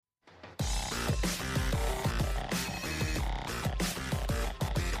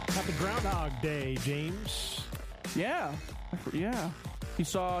Groundhog Day, James. Yeah.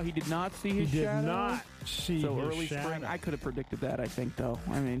 He did not see his He shadow. did not see So his early shadow. spring. I could have predicted that, I think, though.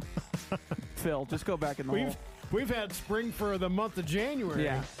 I mean, Phil, just go back in the hole. We've had spring for the month of January.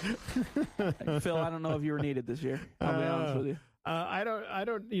 Yeah. Phil, I don't know if you were needed this year. I'll be honest with you. I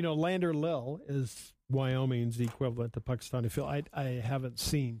don't. Lander Lil is Wyoming's equivalent to Puxatawny Phil. I haven't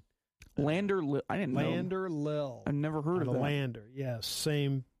seen Lander Lil. I didn't know. Lander Lil. I've never heard of a that. Lander. Yes,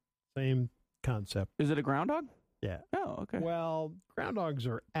 same concept. Is it a groundhog? Yeah. Oh, okay. Well, groundhogs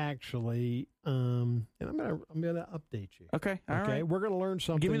are actually, and I'm gonna update you. Okay. All right. We're gonna learn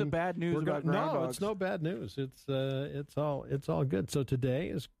something. Give me the bad news about groundhogs. No, it's no bad news. It's all good. So today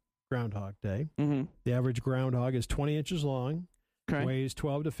is Groundhog Day. Mm-hmm. The average groundhog is 20 inches long, Okay. weighs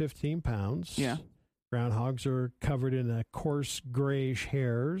 12 to 15 pounds. Yeah. Groundhogs are covered in coarse grayish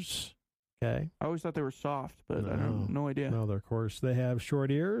hairs. Okay. I always thought they were soft, but I have no idea. No, they're coarse. They have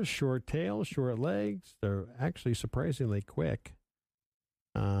short ears, short tail, short legs. They're actually surprisingly quick.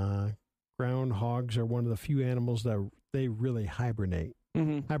 Groundhogs are one of the few animals that they really hibernate.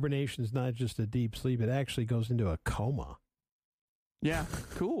 Mm-hmm. Hibernation is not just a deep sleep. It actually goes into a coma Yeah.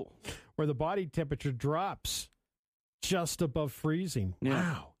 Cool. where the body temperature drops just above freezing. Yeah.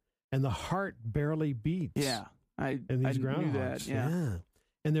 Wow. And the heart barely beats. Yeah. In these groundhogs. knew that. Yeah.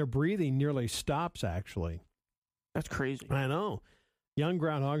 And their breathing nearly stops, actually. That's crazy. I know. Young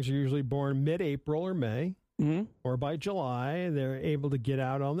groundhogs are usually born mid-April or May, Mm-hmm. or by July. They're able to get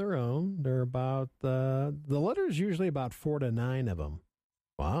out on their own. They're about, the litter is usually about 4 to 9 of them.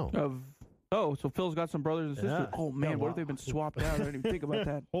 Wow. So Phil's got some brothers and sisters. Yeah. Oh, man, Yeah, what if they've been swapped out? I didn't even think about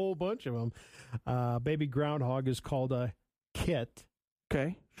that. Whole bunch of them. Baby groundhog is called a kit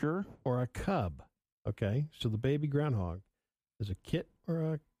Okay, sure. or a cub. Okay, so the baby groundhog is a kit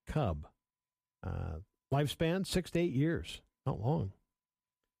or a cub. Lifespan 6 to 8 years. Not long.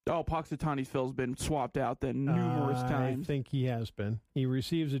 Oh, Puxatawny Phil's been swapped out then numerous times. I think he has been. He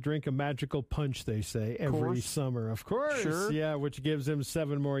receives a drink of magical punch, they say, every Course. summer. Of course. Sure. Yeah, which gives him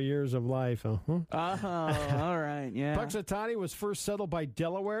 7 more years of life. Uh-huh. All right, yeah. Puxatawny was first settled by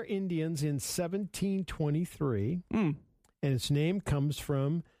Delaware Indians in 1723, Mm. and its name comes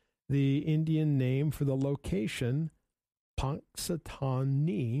from the Indian name for the location,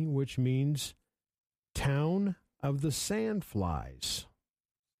 Punxsutawney, which means town of the sandflies.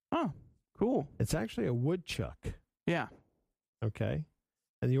 Oh, cool. It's actually a woodchuck. Yeah. Okay.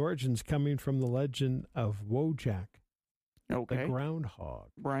 And the origin's coming from the legend of Wojak, Okay. the groundhog.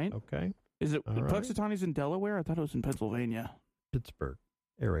 Right. Okay. Is it All right. Puxatawny's in Delaware? I thought it was in Pennsylvania. Pittsburgh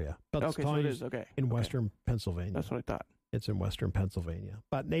area. Okay, so it Puxatawny's is. Okay. in Okay. western Pennsylvania. That's what I thought. It's in western Pennsylvania,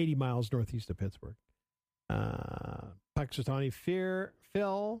 about 80 miles northeast of Pittsburgh. Puxatawny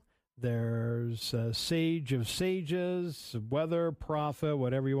Phil. There's Sage of Sages, Weather Prophet,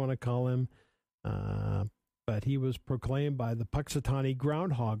 whatever you want to call him. But he was proclaimed by the Puxatawny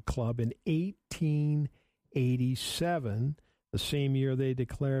Groundhog Club in 1887, the same year they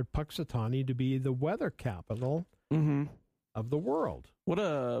declared Puxatawny to be the weather capital Mm-hmm. of the world. What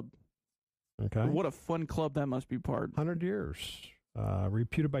a fun club that must be part. 100 years.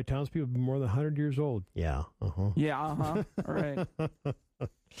 Reputed by townspeople to be more than 100 years old. Yeah. Uh-huh. Yeah, uh-huh. All right.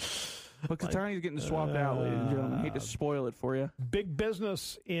 Puxatawny's getting swapped out, ladies and gentlemen. I hate to spoil it for you. Big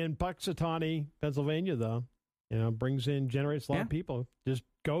business in Puxatawny, Pennsylvania, though. Generates a lot of people. Just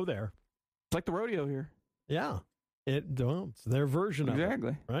go there. It's like the rodeo here. Yeah. It's their version of it.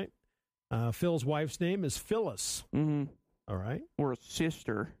 Exactly. Right? Phil's wife's name is Phyllis. Mm-hmm. All right. Or a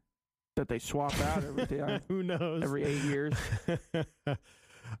sister that they swap out every time. Who knows? Every 8 years.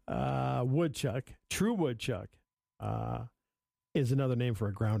 Woodchuck, true woodchuck, is another name for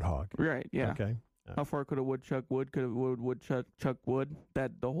a groundhog. Right, yeah. Okay. How far could a woodchuck wood? Could a woodchuck chuck wood? The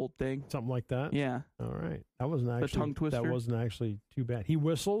whole thing? Something like that. Yeah. All right. That wasn't actually tongue twister? That wasn't actually too bad. He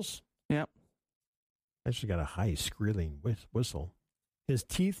whistles. Yep. Actually got a high squealing whistle. His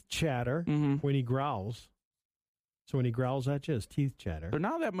teeth chatter Mm-hmm. when he growls. So when he growls at you, his teeth chatter. They're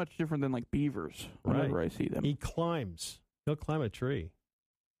not that much different than like beavers whenever I see them. He climbs. He'll climb a tree.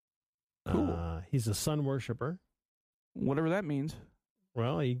 Cool. He's a sun worshiper. Whatever that means.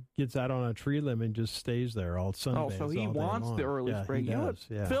 Well, he gets out on a tree limb and just stays there all sunbathes. Oh, so he all day wants long. the early Yeah, spring. He You know does,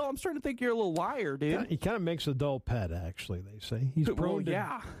 what, yeah. Phil, I'm starting to think you're a little liar, dude. He kind of makes a dull pet, actually, they say. He's prone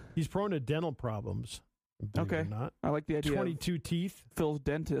He's prone to dental problems. believe it or Okay. not. I like the idea 22 teeth. of Phil's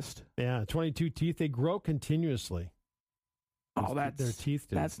dentist. Yeah, 22 teeth. They grow continuously. Oh, Their teeth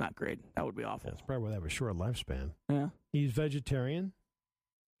do. that's not great. That would be awful. That's probably why they have a short lifespan. Yeah. He's vegetarian.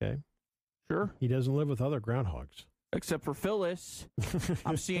 Okay. Sure. He doesn't live with other groundhogs. Except for Phyllis.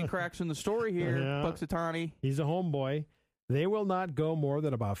 I'm seeing cracks in the story here. Yeah. Puxatawny. He's a homeboy. They will not go more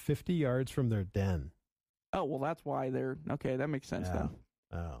than about 50 yards from their den. Oh, well, that's why they're... Okay, that makes sense then.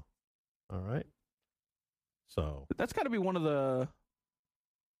 Oh. All right. So... But that's got to be one of the...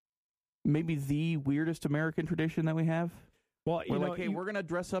 Maybe the weirdest American tradition that we have. Well, we're like, hey, we're going to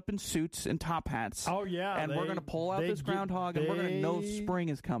dress up in suits and top hats. Oh, yeah. And we're going to pull out this groundhog, and we're going to know spring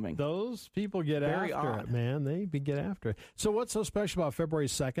is coming. Those people get after it, man. They get after it. So what's so special about February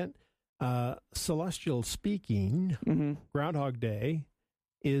 2nd? Celestial speaking, Groundhog Day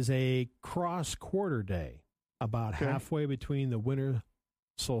is a cross-quarter day, about halfway between the winter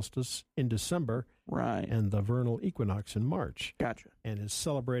solstice in December and the vernal equinox in March. Gotcha. And is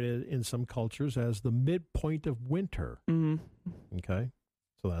celebrated in some cultures as the midpoint of winter. Okay?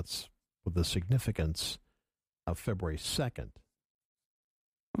 So that's the significance of February 2nd.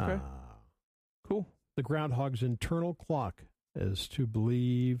 Okay. Cool. The groundhog's internal clock is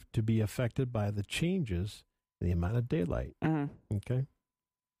believed to be affected by the changes in the amount of daylight. Okay?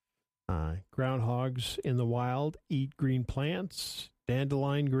 Groundhogs in the wild eat green plants,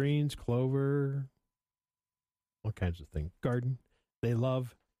 dandelion greens, clover, all kinds of things. Garden. They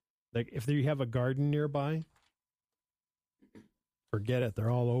love, like, if you have a garden nearby, forget it. They're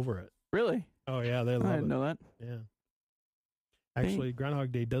all over it. Really? Oh, yeah, they love it. I didn't know that. Yeah. Actually,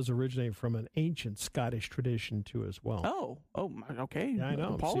 Groundhog Day does originate from an ancient Scottish tradition, too, as well. Oh, okay. Yeah, I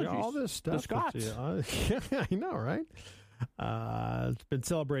know. Apologies. See, all this stuff. The Scots. Yeah, I know, right? It's been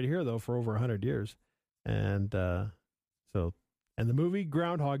celebrated here, though, for over 100 years. And and the movie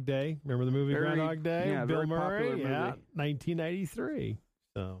Groundhog Day. Remember the movie Groundhog Day? Yeah, Bill very Murray? popular Yeah, movie. 1993.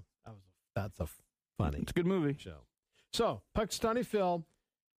 So that's a funny It's a good movie. show. So, Puxatawny Phil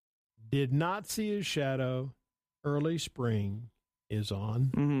did not see his shadow. Early spring is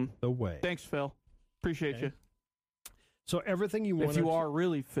on the way. Thanks, Phil. Appreciate you. So everything you want. If you are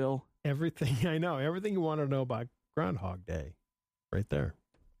really Phil. Everything I know. Everything you want to know about Groundhog Day, right there.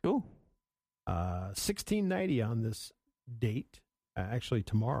 Cool. 1690 on this date, actually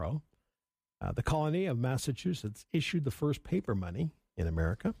tomorrow, the colony of Massachusetts issued the first paper money in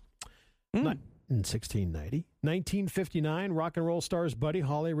America. In 1690. 1959, rock and roll stars Buddy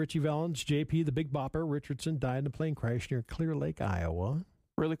Holly, Richie Valens, J.P. the Big Bopper Richardson died in a plane crash near Clear Lake, Iowa.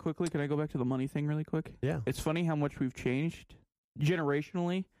 Really quickly, can I go back to the money thing really quick? Yeah. It's funny how much we've changed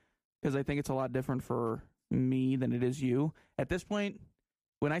generationally, because I think it's a lot different for me than it is you. At this point,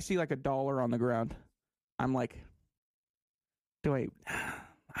 when I see like $1 on the ground, I'm like, I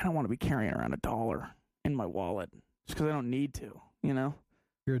don't want to be carrying around $1 in my wallet just because I don't need to, you know?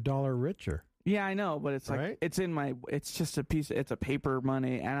 You're $1 richer. Yeah, I know, but it's like, right? it's just it's a paper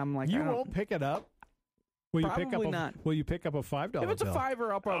money, and I'm like, you won't pick it up? Will Probably not. Will you pick up a $5 bill? If it's a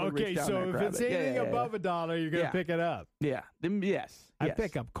 $5, I'll probably reach down there and so if grab it's it. anything above $1, you're going to pick it up. Yeah. Yes. I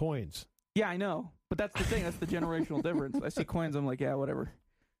pick up coins. Yeah, I know. But that's the thing. That's the generational difference. I see coins, I'm like, yeah, whatever.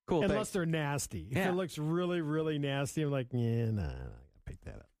 Cool, Unless thanks. they're nasty. If Yeah. it looks really, really nasty, I'm like, yeah, nah, I got to pick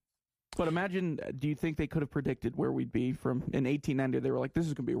that up. But imagine, do you think they could have predicted where we'd be from in 1890? They were like, this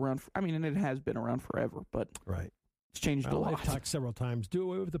is going to be around. And it has been around forever, but it's changed a lot. I've talked several times. Do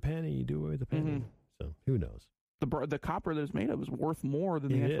away with the penny. Do away with the penny. So who knows? The copper that it's made of is worth more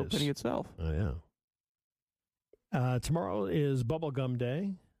than the actual penny itself. Oh, yeah. Tomorrow is Bubblegum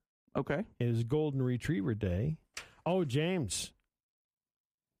Day. Okay. It is Golden Retriever Day. Oh, James.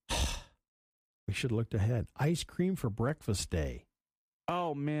 We should have looked ahead. Ice cream for breakfast day.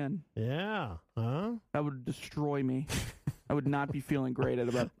 Oh, man. Yeah. Huh? That would destroy me. I would not be feeling great at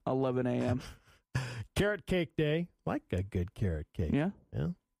about 11 a.m. Carrot cake day. Like a good carrot cake. Yeah.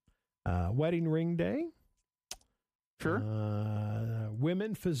 Wedding ring day. Sure.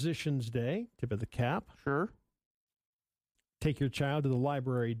 Women Physicians Day. Tip of the cap. Sure. Take your child to the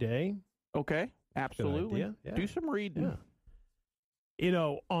library day. Okay. Absolutely. Yeah. Do some reading. Yeah. You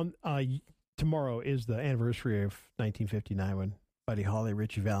know, on tomorrow is the anniversary of 1959 when Buddy Holly,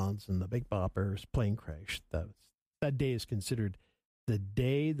 Richie Valens, and the Big Boppers plane crashed. That day is considered the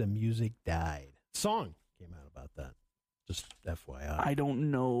day the music died. Song came out about that. Just FYI. I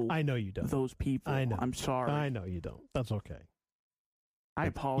don't know. I know you don't. Those people. I know. I'm sorry. I know you don't. That's okay. I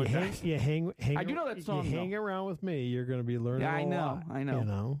apologize. You hang. I do know that song. You hang around with me, you're going to be learning. Yeah, I know. A lot, I know. You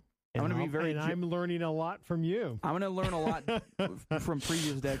know. I'm going to be very. And I'm learning a lot from you. I'm going to learn a lot from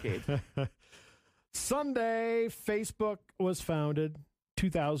previous decades. Sunday, Facebook was founded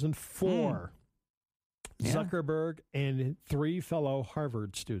 2004. Yeah. Zuckerberg and 3 fellow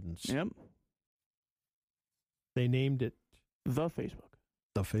Harvard students. Yep. They named it The Facebook.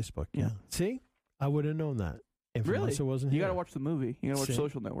 The Facebook. Yeah. See, I would have known that if really? it wasn't you here. got to watch the movie. You got to watch See?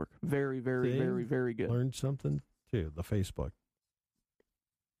 Social Network. Very, very, See? very, very good. Learned something too. The Facebook.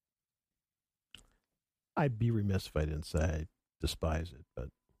 I'd be remiss if I didn't say I despise it, but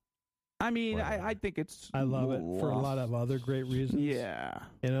I mean, whatever. I think it's I love it for a lot of other great reasons. Yeah.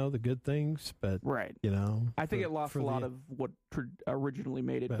 The good things, but Right. I think it lost a lot of what originally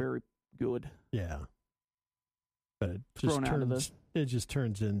made it very good. Yeah. But it just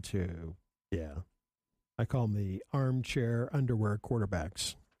turns into, I call them the armchair underwear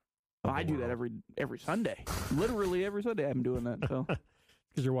quarterbacks. I do that every Sunday. Literally every Sunday I'm doing that. So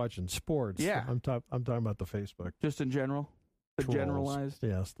because you're watching sports. Yeah. I'm talking about the Facebook. Just in general. The trolls. generalized.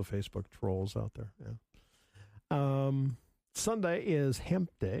 Yes, the Facebook trolls out there. Yeah. Sunday is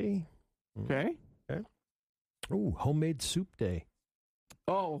Hemp Day. Okay. Ooh, homemade soup day.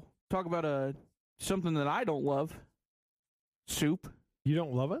 Oh, talk about something that I don't love. Soup. You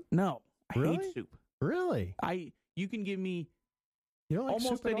don't love it? No. I Really? hate soup. Really? You can give me You don't like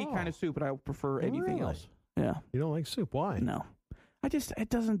almost soup at any all? kind of soup, but I prefer anything Really? else. Yeah. You don't like soup? Why? No. It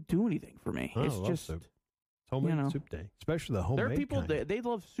doesn't do anything for me. I It's love just soup. It's homemade soup day, especially the homemade there are people kind. they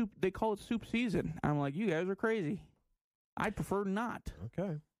love soup. They call it soup season. I'm like, you guys are crazy. I prefer not.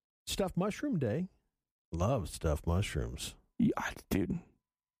 Okay. Stuffed mushroom day. Love stuffed mushrooms. Yeah, dude.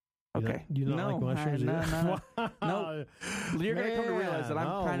 Okay. You don't like mushrooms either? No. You're gonna come to realize that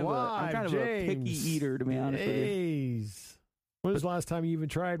I'm kind of a picky eater, to be honest with you. When was the last time you even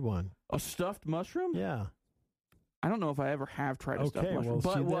tried one? A stuffed mushroom? Yeah. I don't know if I ever have tried a stuffed Okay, mushroom.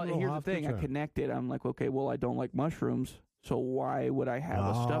 well, see, But then we'll here's the have to thing: I try. connected. I'm like, okay, well, I don't like mushrooms, so why would I have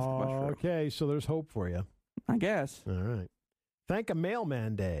a stuffed mushroom? Okay, so there's hope for you. I guess. All right. Thank a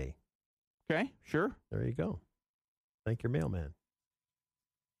mailman day. Okay, sure. There you go. Thank your mailman.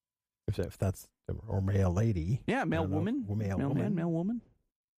 If that's or mail lady. Yeah, mail I don't know. woman, Mail mailman, woman. mail woman.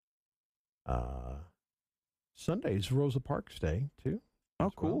 Sunday's Rosa Parks Day too. Oh,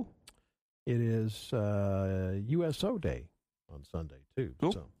 as cool. well. It is USO Day on Sunday too.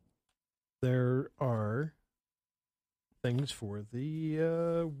 Cool. So there are things for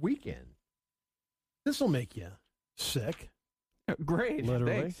the weekend. This will make you sick. Great.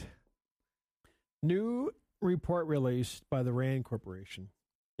 Literally. Thanks. New report released by the RAND Corporation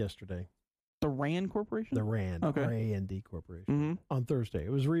yesterday. The RAND Corporation? The RAND, Okay. R-A-N-D Corporation. Mm-hmm. On Thursday.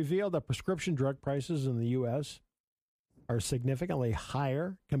 It was revealed that prescription drug prices in the U.S. are significantly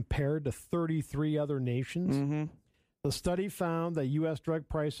higher compared to 33 other nations. Mm-hmm. The study found that U.S. drug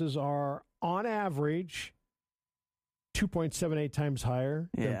prices are, on average, 2.78 times higher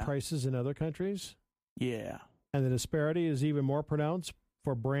than prices in other countries. Yeah. And the disparity is even more pronounced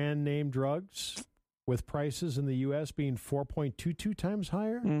for brand name drugs, with prices in the U.S. being 4.22 times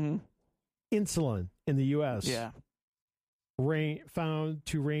higher. Mm-hmm. Insulin in the U.S. Found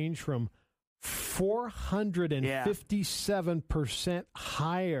to range from 457%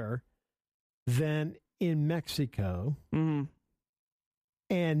 higher than in Mexico, and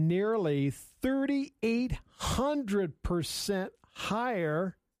nearly 3,800%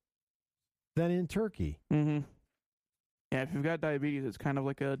 higher than in Turkey. Mm-hmm. Yeah, if you've got diabetes, it's kind of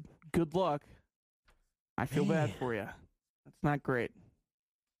like a good luck. I feel bad for you. That's not great.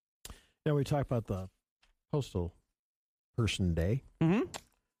 Now we talk about the Postal Person Day. Mm-hmm.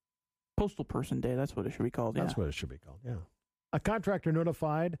 Postal Person Day, that's what it should be called. That's what it should be called, yeah. A contractor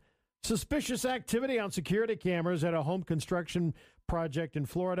notified suspicious activity on security cameras at a home construction project in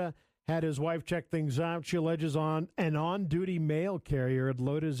Florida. Had his wife check things out. She alleges an on-duty mail carrier had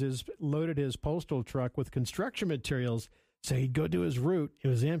loaded his postal truck with construction materials. So he'd go to his route. It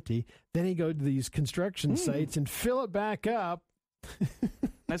was empty. Then he'd go to these construction sites and fill it back up.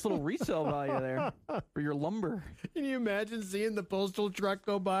 Nice little resale value there for your lumber. Can you imagine seeing the postal truck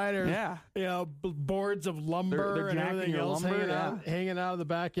go by? There's, boards of lumber They're and everything else lumber, hanging out of the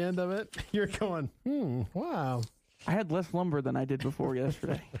back end of it. You're going, wow. I had less lumber than I did before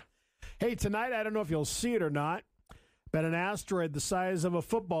yesterday. Hey, tonight, I don't know if you'll see it or not, but an asteroid the size of a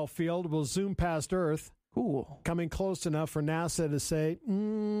football field will zoom past Earth. Cool. Coming close enough for NASA to say,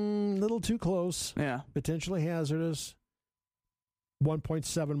 little too close. Yeah. Potentially hazardous.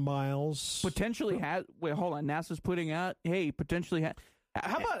 1.7 miles. Potentially wait, hold on. NASA's putting out, potentially how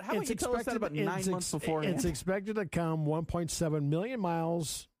about you tell us that about 9 months before? It's expected to come 1.7 million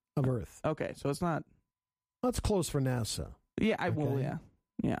miles of Earth. Okay, so it's not. That's close for NASA. Yeah, I will, yeah.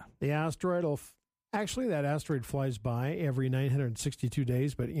 The asteroid will... Actually, that asteroid flies by every 962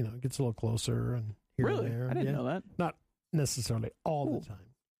 days, but, it gets a little closer and here really? and there. I didn't know that. Not necessarily all the time.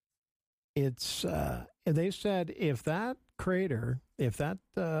 It's... they said if that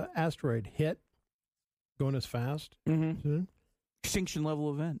asteroid hit going as fast, extinction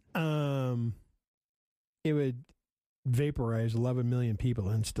level event, it would vaporize 11 million people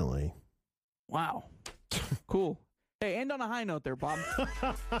instantly. Wow. Cool. Hey, end on a high note there, Bob.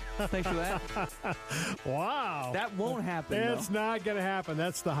 Thanks for that. Wow. That won't happen, It's though. not going to happen.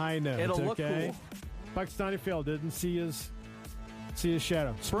 That's the high note. It'll look okay? cool. Puxatawny Phil didn't see his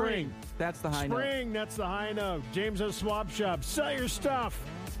shadow. Spring. That's the high note. Spring. That's the high note. James O. Swap Shop. Sell your stuff.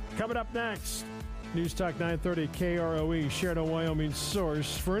 Coming up next. News Talk 930 KROE, Sheridan, Wyoming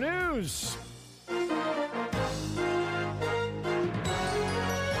source for news.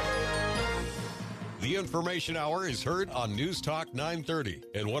 The Information Hour is heard on News Talk 930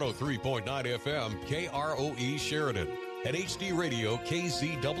 and 103.9 FM KROE Sheridan, and HD Radio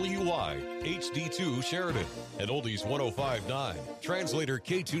KZWY HD2 Sheridan, and Oldies 105.9 Translator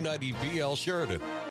K290BL Sheridan.